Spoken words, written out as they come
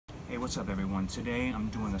What's up everyone? Today I'm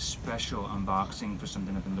doing a special unboxing for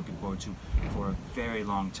something I've been looking forward to for a very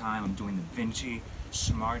long time. I'm doing the Vinci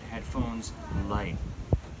Smart Headphones Lite.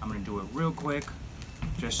 I'm going to do it real quick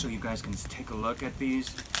just so you guys can take a look at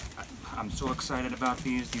these. I'm so excited about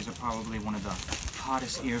these. These are probably one of the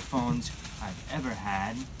hottest earphones I've ever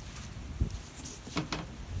had.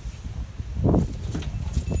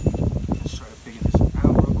 Let's try to figure this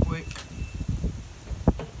out real quick.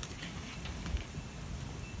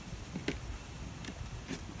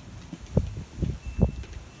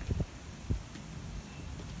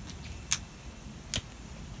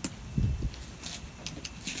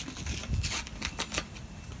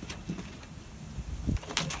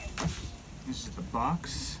 This is the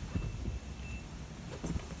box.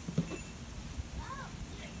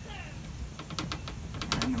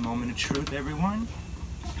 And the moment of truth, everyone.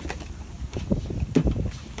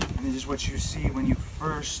 And this is what you see when you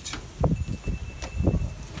first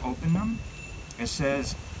open them. It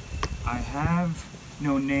says, "I have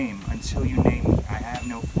no name until you name me. I have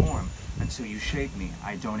no form until you shape me.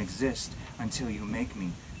 I don't exist until you make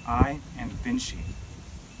me. I am Vinci.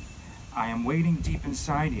 I am waiting deep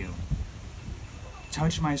inside you.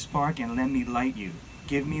 Touch my spark and let me light you.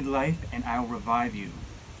 Give me life and I'll revive you.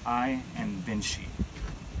 I am Vinci.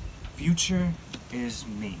 Future is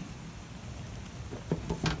me."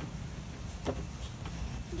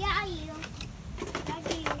 Yeah, you. I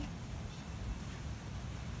do.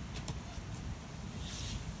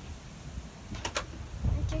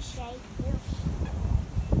 I just shake you.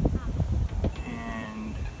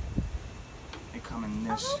 And they come in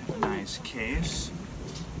this nice case.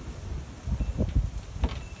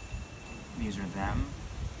 These are them.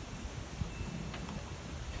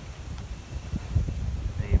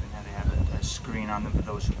 They have a screen on them for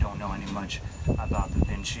those who don't know any much about the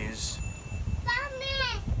Vincis.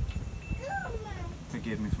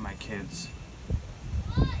 Forgive me for my kids.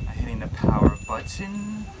 I'm hitting the power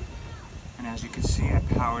button, and as you can see, I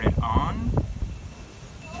powered it on.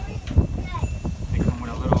 They come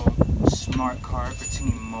with a little smart card for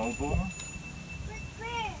T-Mobile.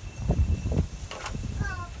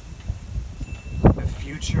 The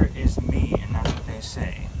future is me, and that's what they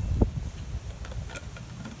say.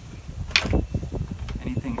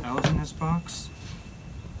 Anything else in this box?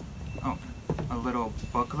 Oh, a little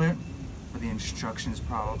booklet for the instructions,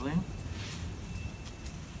 probably.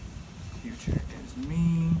 Future is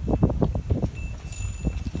me.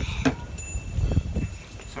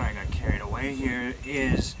 Sorry, I got carried away. Here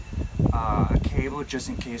is a cable, just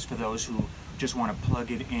in case, for those who just want to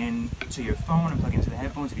plug it in to your phone and plug it into the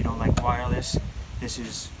headphones. If you don't like wireless, this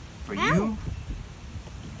is for you.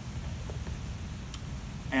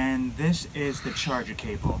 And this is the charger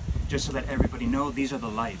cable. Just so that everybody knows, these are the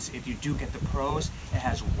lights. If you do get the Pros, it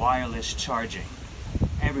has wireless charging.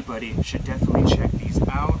 Everybody should definitely check these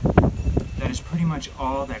out. That is pretty much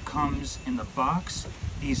all that comes in the box.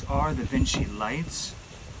 These are the Vinci lights.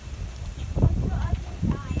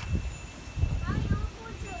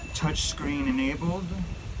 Touchscreen enabled.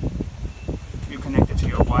 You connect it to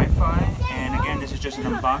your Wi-Fi. And again, this is just an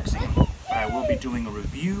unboxing, but I will be doing a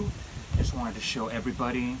review. Just wanted to show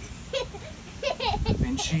everybody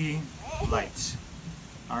Vinci lights.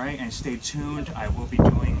 Alright, and stay tuned. I will be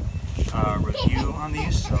doing a review on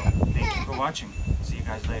these, so thank you for watching. See you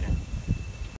guys later.